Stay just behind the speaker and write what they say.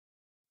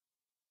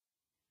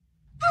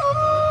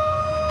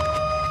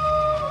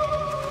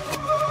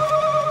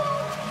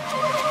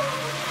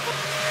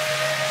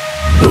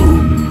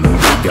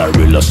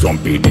gorilla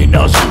stomping in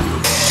a zoo.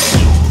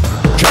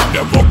 Check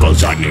the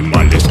vocals,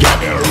 animal is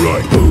getting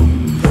right.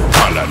 Boom.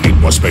 All I need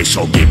more space,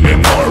 so give me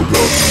more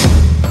room.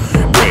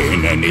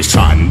 Rain any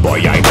sun, boy,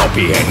 I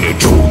copy any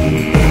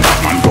tune.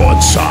 Man got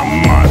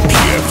some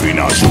PF in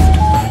a suit.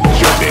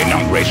 You been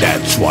hungry,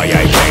 that's why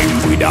I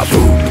came with a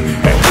food.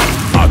 Hey,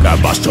 I got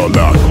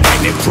customer,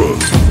 any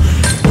proof.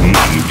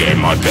 Man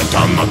game out that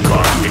I'm a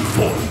karmic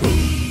fool.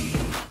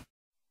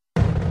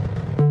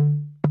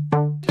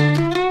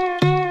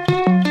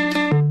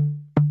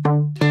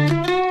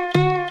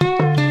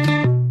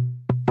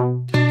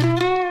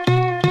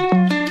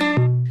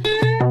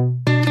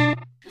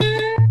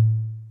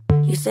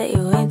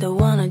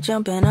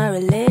 Jump in our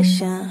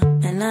relation,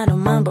 and I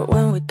don't mind, but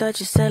when we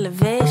touch it's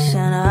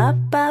elevation. Up,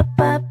 up,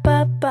 up,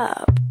 up,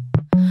 up.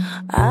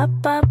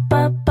 Up, up,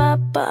 up,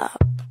 up,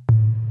 up.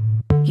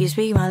 You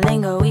speak my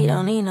lingo, we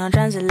don't need no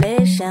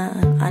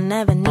translation. I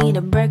never need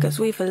a break, cause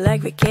we feel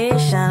like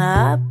vacation.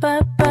 Up,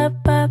 up,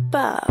 up, up,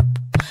 up.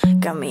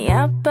 Got me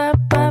up, up,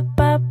 up,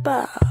 up,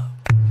 up.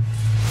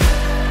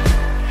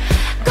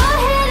 Go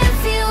ahead and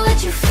feel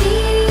what you feel.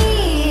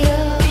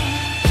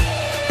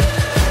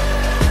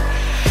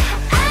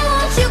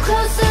 You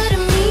closer to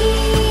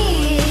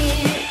me.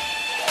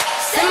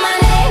 Say my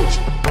name.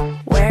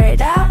 Wear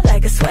it out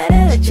like a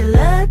sweater that you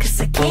love, cause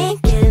I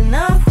can't get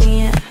enough when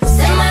you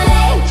say my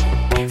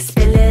name.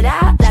 Spill it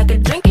out like a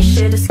drink you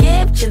should've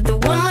skipped. You're the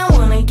one I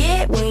wanna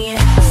get when you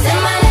say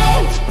my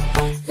name.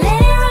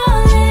 Let it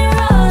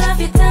roll off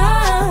your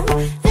tongue.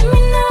 Let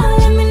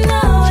me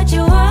know what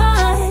you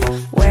want.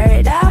 Wear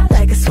it out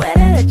like a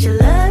sweater that you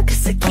love,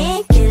 cause I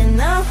can't get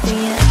enough when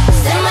you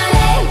say my name.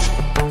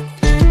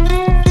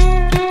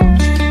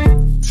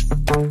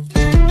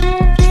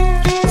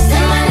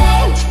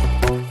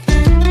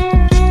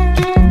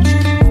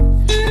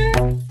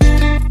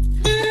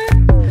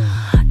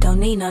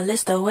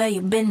 List of where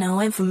you been,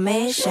 no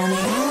information.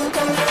 You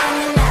got me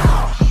running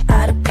out,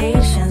 out of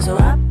patience. So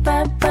up,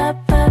 up,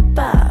 up, up,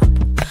 up.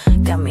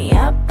 Got me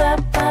up,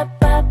 up,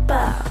 up, up,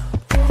 up.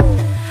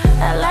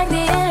 I like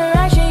the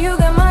interaction, you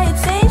got my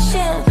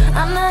attention.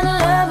 I'm not in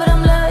love, but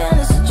I'm loving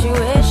the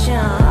situation.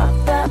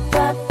 Up, up,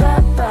 up,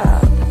 up,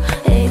 up.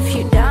 If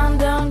you down,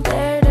 don't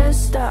dare to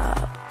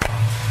stop.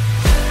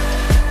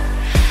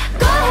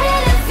 Go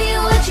ahead and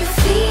feel what you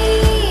feel.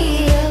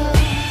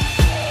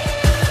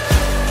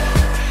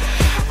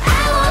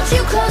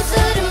 You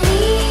closer to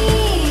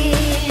me.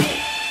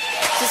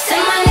 So say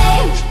my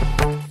name.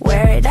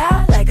 Wear it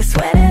out like a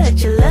sweater that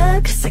you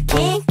love, cause I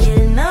can't get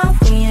enough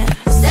when you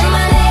say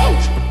my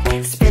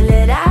name. Spill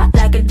it out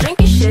like a drink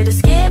you should've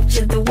skipped.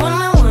 You're the one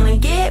I wanna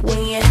get when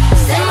you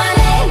say my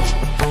name.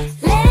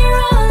 Let it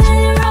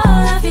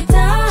roll off your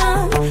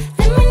tongue.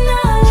 Let me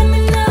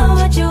know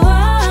what you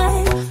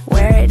want.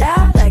 Wear it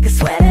out like a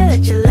sweater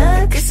that you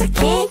love, cause I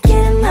can't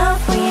get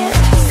enough when you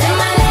say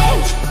my name.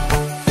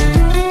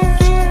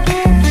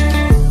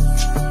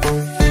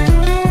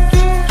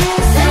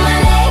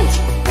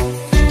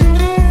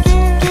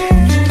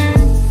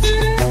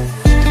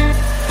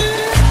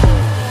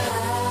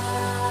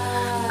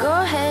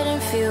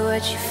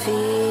 You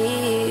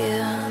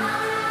feel,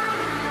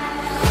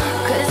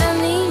 cause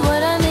I need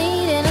what I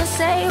need and I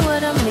say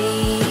what I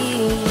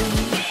mean.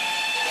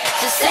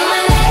 Just say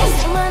my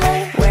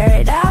name, wear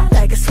it out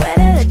like a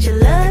sweater that you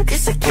love,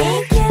 cause I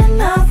can't get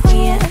enough when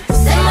you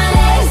say my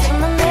name.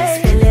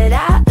 Spill it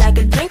out like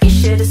a drink you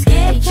should've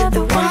skipped. You're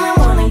the one I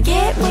wanna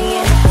get when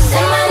you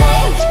say my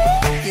name.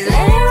 Just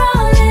let it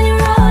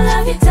roll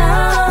off your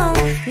tongue.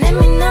 Let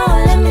me know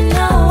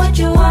what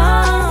you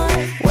want.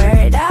 Wear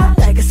it out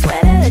like a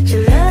sweater that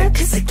you love,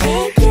 cause I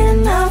can't get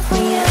enough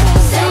when you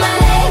say my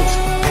name.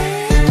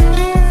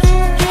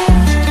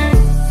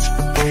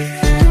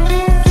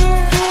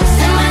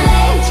 Say my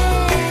name.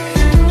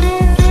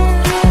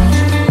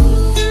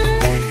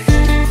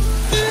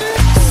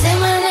 Say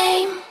my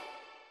name.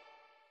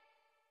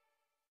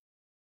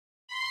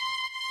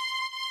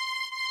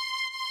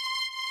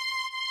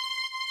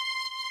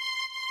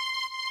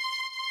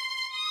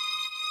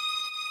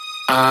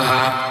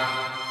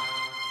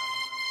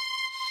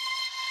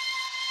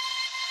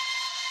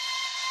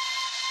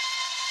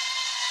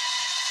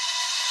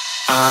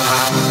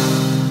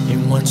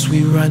 And once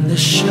we run the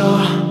show,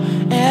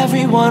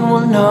 everyone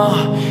will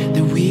know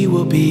that we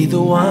will be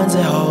the ones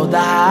that hold the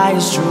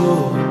highest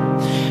truth.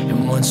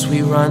 And once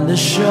we run the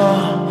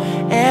show,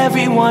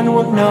 everyone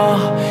will know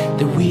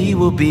that we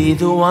will be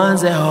the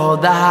ones that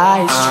hold the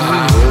highest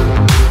truth.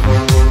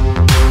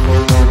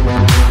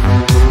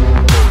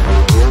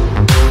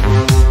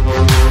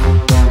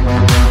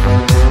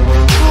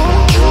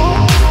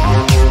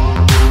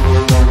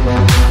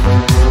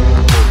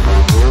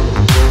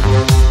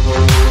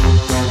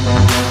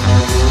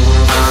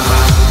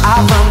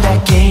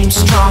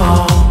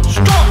 Strong,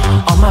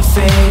 on my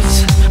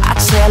face, I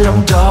tell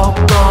them go,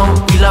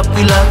 we love,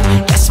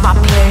 that's my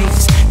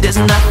place. There's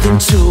nothing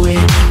to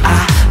it,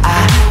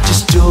 I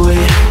just do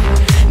it.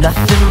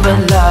 Nothing but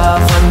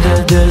love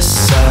under the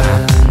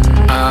sun.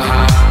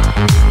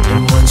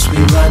 And once we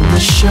run the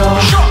show,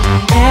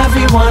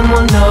 everyone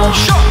will know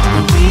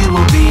that we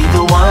will be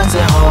the ones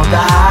that hold the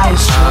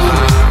highest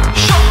truth.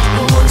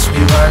 And once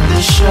we run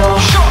the show,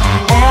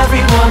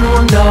 everyone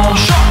will know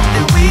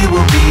that we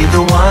will be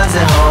the ones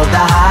that hold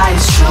the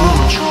highest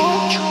truth.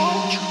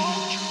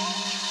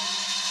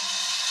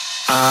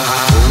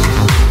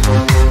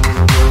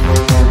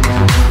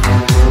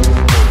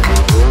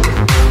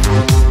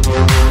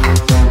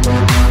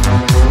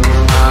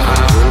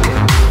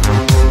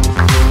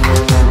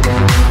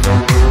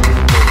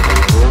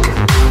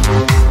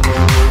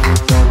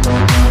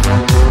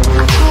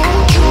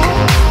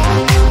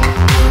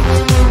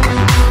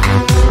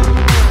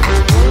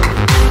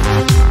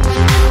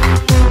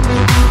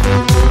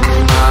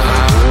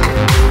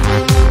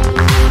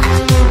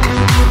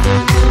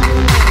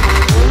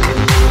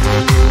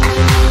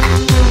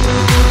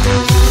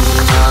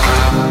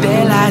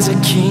 A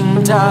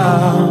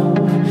kingdom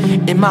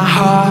in my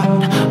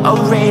heart,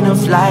 a rain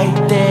of light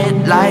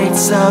that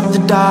lights up the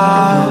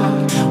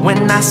dark.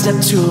 When I step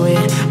to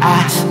it,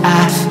 I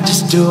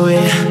just do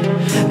it.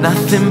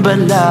 Nothing but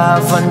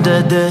love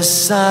under the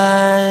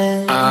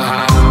sun.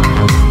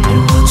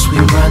 And once we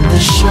run the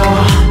show,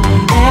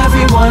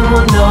 everyone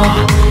will know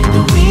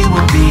that we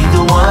will be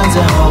the ones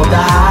that hold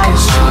the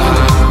highest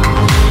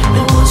truth.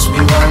 And once we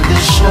run the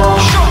show,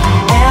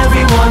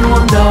 everyone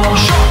will know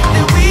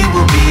that we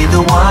will be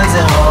the ones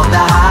that hold the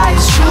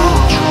highest truth.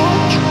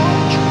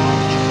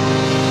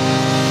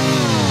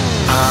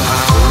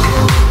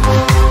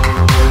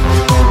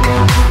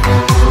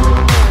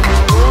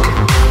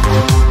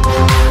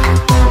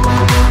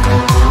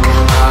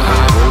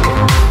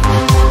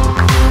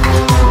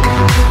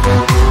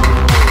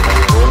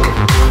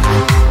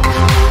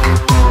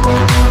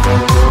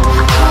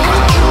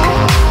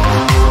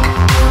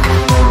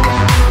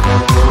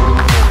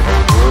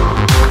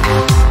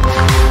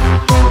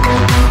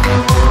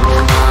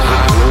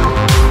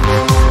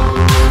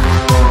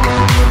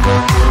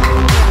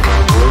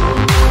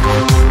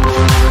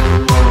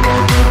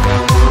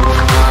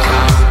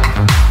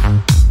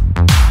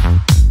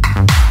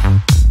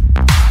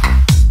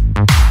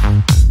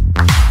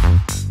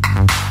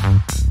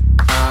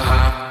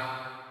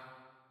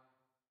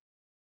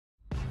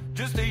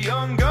 Just a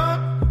young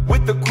gun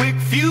with a quick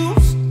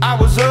fuse. I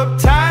was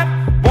uptight,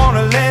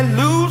 wanna let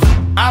loose.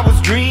 I was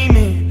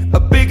dreaming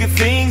of bigger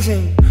things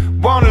and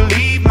wanna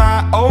leave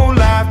my old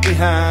life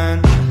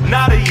behind.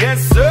 Not a yes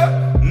sir,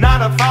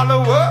 not a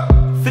follower.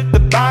 Fit the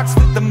box,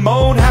 fit the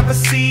mold, have a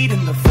seat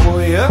in the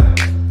foyer.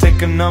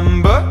 Take a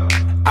number,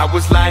 I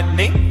was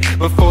lightning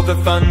before the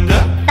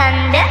thunder.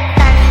 Thunder,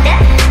 thunder,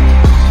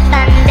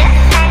 thunder,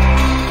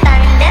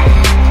 thunder,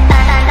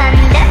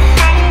 thunder,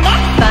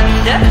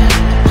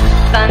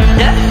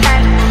 thunder,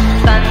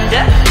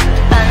 thunder,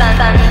 thunder,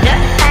 thunder,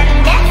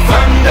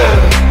 Thunder,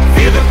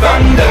 feel the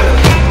thunder.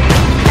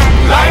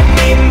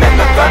 Lightning and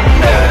the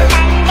thunder.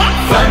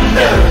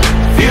 Thunder,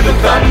 feel the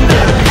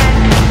thunder.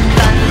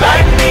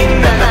 Lightning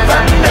and the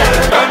thunder.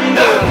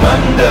 Thunder,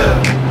 thunder,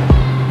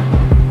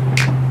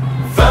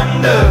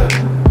 thunder.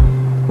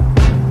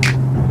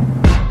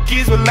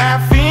 Kids were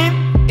laughing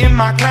in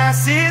my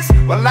classes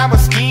while I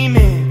was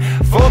scheming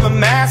for the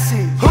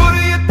masses.